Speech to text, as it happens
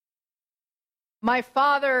My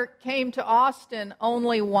father came to Austin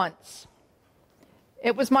only once.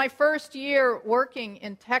 It was my first year working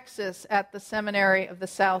in Texas at the Seminary of the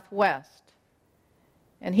Southwest.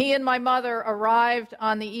 And he and my mother arrived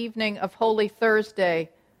on the evening of Holy Thursday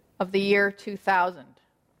of the year 2000.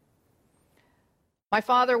 My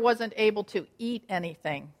father wasn't able to eat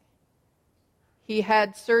anything. He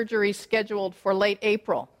had surgery scheduled for late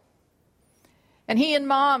April. And he and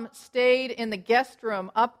Mom stayed in the guest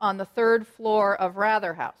room up on the third floor of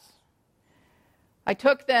Rather House. I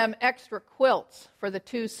took them extra quilts for the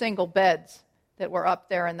 2 single beds that were up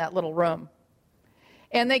there in that little room.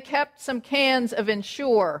 And they kept some cans of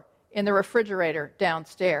Ensure in the refrigerator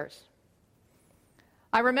downstairs.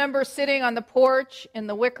 I remember sitting on the porch in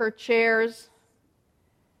the wicker chairs,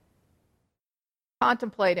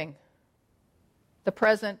 contemplating the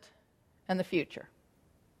present and the future.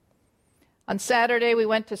 On Saturday, we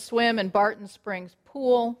went to swim in Barton Springs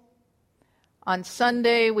Pool. On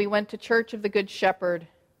Sunday, we went to Church of the Good Shepherd,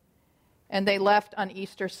 and they left on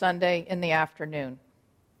Easter Sunday in the afternoon.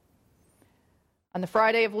 On the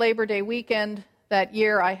Friday of Labor Day weekend that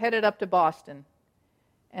year, I headed up to Boston,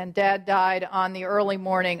 and Dad died on the early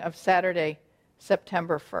morning of Saturday,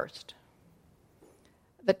 September 1st.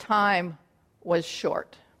 The time was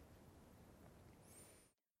short.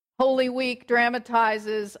 Holy Week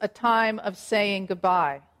dramatizes a time of saying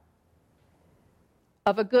goodbye,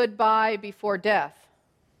 of a goodbye before death,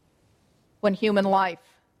 when human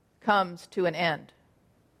life comes to an end.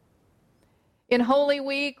 In Holy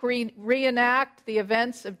Week, we reenact the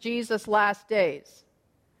events of Jesus' last days,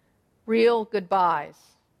 real goodbyes,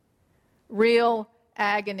 real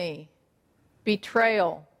agony,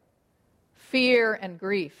 betrayal, fear, and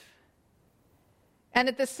grief. And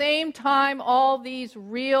at the same time, all these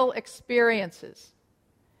real experiences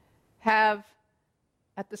have,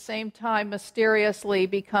 at the same time, mysteriously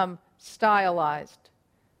become stylized,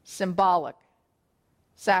 symbolic,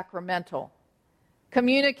 sacramental,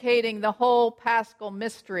 communicating the whole paschal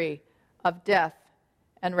mystery of death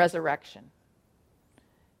and resurrection.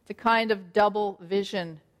 It's a kind of double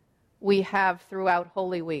vision we have throughout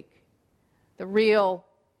Holy Week, the real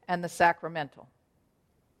and the sacramental.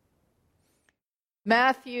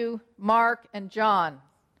 Matthew, Mark, and John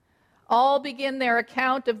all begin their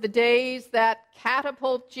account of the days that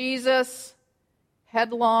catapult Jesus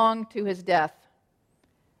headlong to his death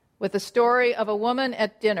with the story of a woman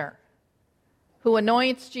at dinner who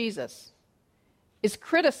anoints Jesus, is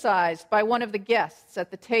criticized by one of the guests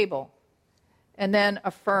at the table, and then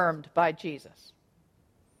affirmed by Jesus.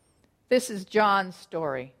 This is John's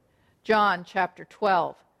story, John chapter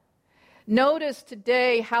 12. Notice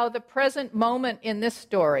today how the present moment in this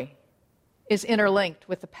story is interlinked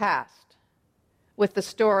with the past, with the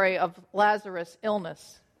story of Lazarus'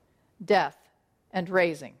 illness, death, and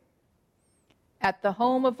raising, at the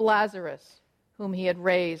home of Lazarus, whom he had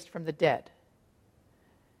raised from the dead,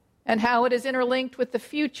 and how it is interlinked with the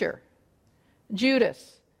future,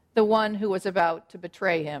 Judas, the one who was about to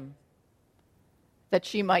betray him, that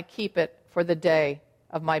she might keep it for the day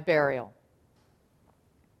of my burial.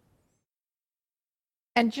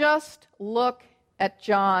 And just look at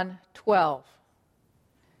John 12.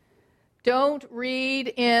 Don't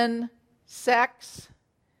read in sex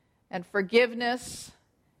and forgiveness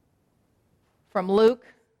from Luke.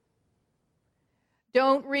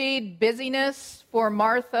 Don't read busyness for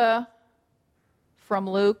Martha from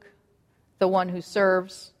Luke, the one who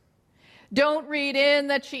serves. Don't read in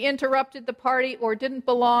that she interrupted the party or didn't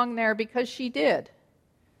belong there, because she did.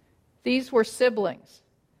 These were siblings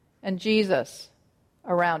and Jesus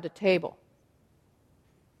around a table.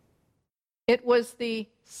 It was the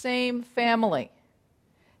same family,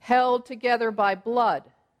 held together by blood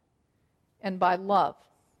and by love.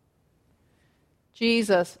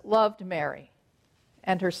 Jesus loved Mary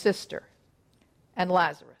and her sister and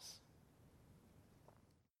Lazarus.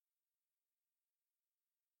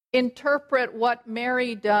 Interpret what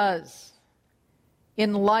Mary does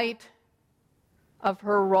in light of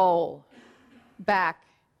her role back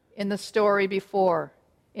in the story before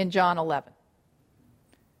in John 11,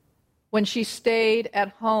 when she stayed at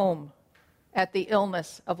home at the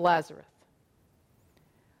illness of Lazarus,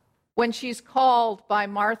 when she's called by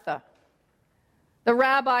Martha, "The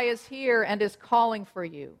rabbi is here and is calling for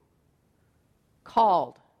you."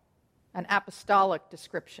 Called, an apostolic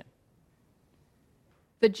description.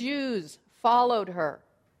 The Jews followed her.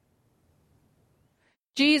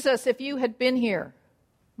 "Jesus, if you had been here,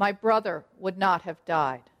 my brother would not have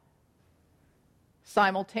died."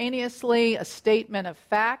 Simultaneously, a statement of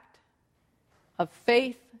fact, of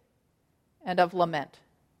faith, and of lament.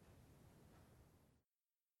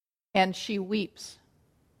 And she weeps.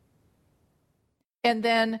 And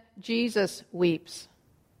then Jesus weeps.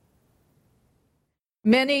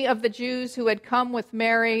 Many of the Jews who had come with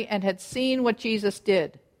Mary and had seen what Jesus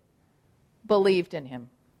did believed in him.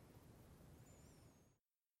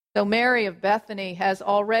 So Mary of Bethany has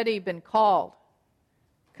already been called,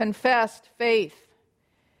 confessed faith,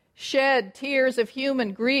 shed tears of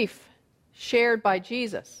human grief shared by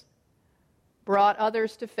Jesus, brought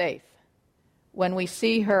others to faith when we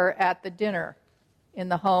see her at the dinner in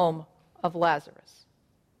the home of Lazarus.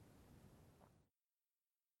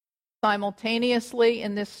 Simultaneously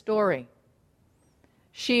in this story,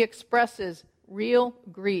 she expresses real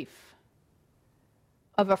grief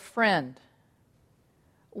of a friend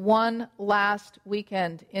one last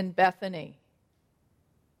weekend in Bethany.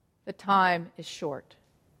 The time is short.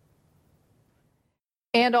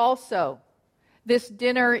 And also, this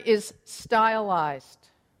dinner is stylized.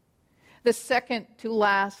 The second to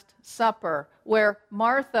last supper, where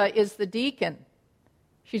Martha is the deacon.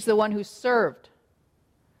 She's the one who served.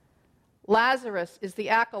 Lazarus is the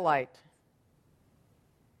acolyte.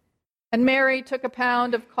 And Mary took a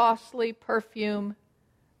pound of costly perfume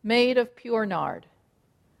made of pure nard,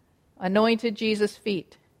 anointed Jesus'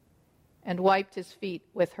 feet, and wiped his feet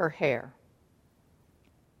with her hair.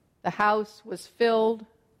 The house was filled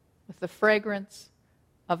with the fragrance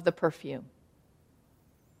of the perfume.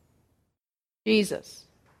 Jesus,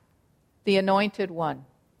 the anointed one.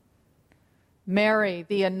 Mary,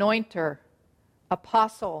 the anointer,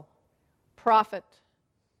 apostle, prophet,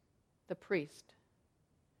 the priest,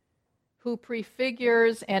 who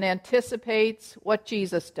prefigures and anticipates what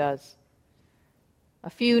Jesus does. A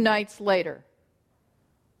few nights later,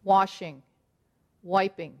 washing,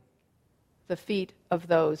 wiping the feet of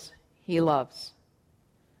those he loves.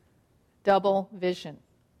 Double vision,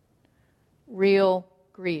 real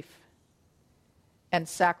grief, and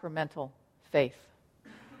sacramental faith.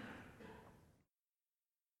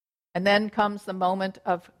 And then comes the moment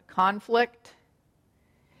of conflict,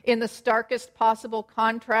 in the starkest possible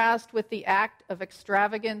contrast with the act of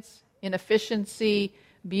extravagance, inefficiency,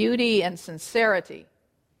 beauty, and sincerity.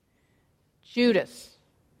 Judas,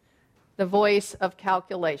 the voice of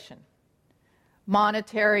calculation,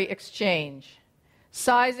 monetary exchange,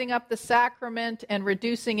 sizing up the sacrament and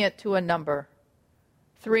reducing it to a number,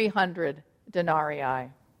 300 denarii.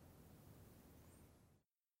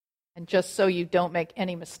 And just so you don't make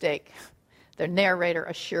any mistake, the narrator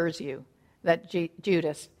assures you that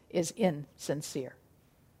Judas is insincere.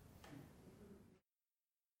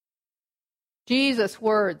 Jesus'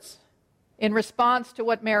 words in response to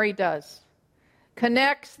what Mary does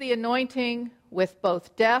connects the anointing with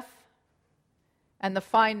both death and the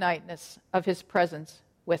finiteness of his presence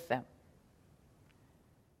with them.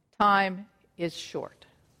 Time is short.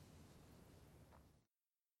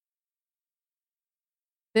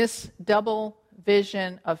 This double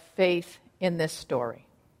vision of faith in this story.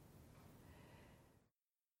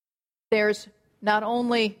 There's not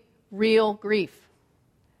only real grief,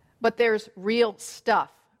 but there's real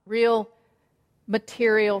stuff, real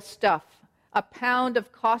material stuff. A pound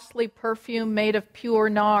of costly perfume made of pure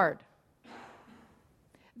nard.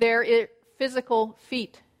 There are physical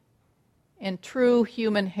feet in true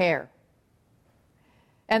human hair.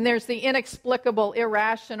 And there's the inexplicable,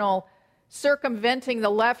 irrational, circumventing the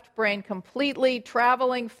left brain completely,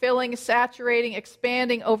 traveling, filling, saturating,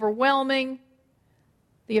 expanding, overwhelming,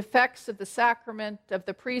 the effects of the sacrament of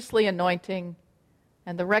the priestly anointing,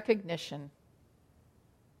 and the recognition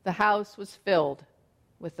the house was filled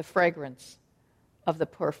with the fragrance of the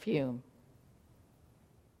perfume.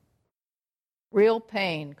 Real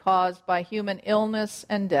pain caused by human illness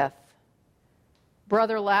and death.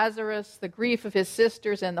 Brother Lazarus, the grief of his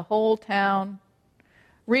sisters and the whole town.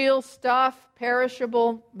 Real stuff,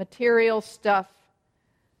 perishable, material stuff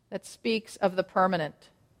that speaks of the permanent,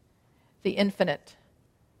 the infinite,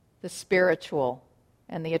 the spiritual,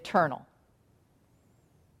 and the eternal.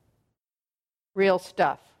 Real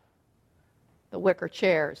stuff. The wicker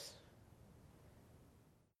chairs,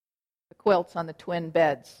 the quilts on the twin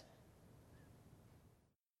beds,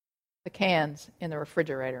 the cans in the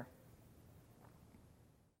refrigerator.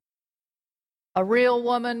 A real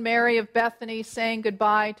woman, Mary of Bethany, saying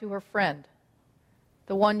goodbye to her friend,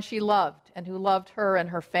 the one she loved and who loved her and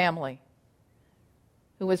her family,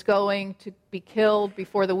 who was going to be killed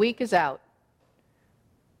before the week is out.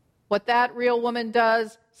 What that real woman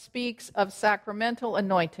does speaks of sacramental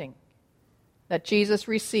anointing that Jesus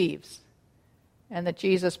receives and that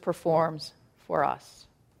Jesus performs for us.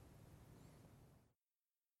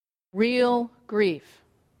 Real grief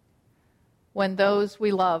when those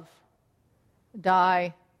we love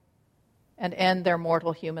die and end their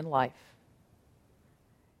mortal human life.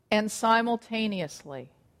 and simultaneously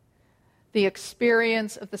the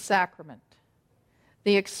experience of the sacrament,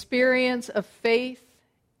 the experience of faith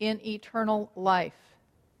in eternal life.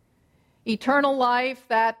 Eternal life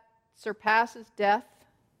that surpasses death,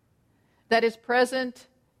 that is present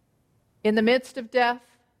in the midst of death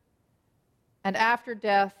and after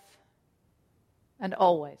death and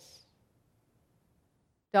always.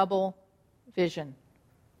 Double vision.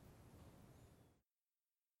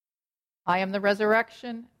 I am the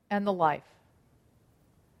resurrection and the life.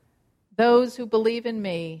 Those who believe in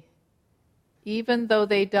me, even though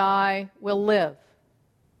they die, will live.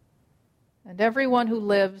 And everyone who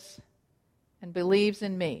lives and believes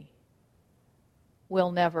in me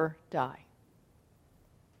will never die.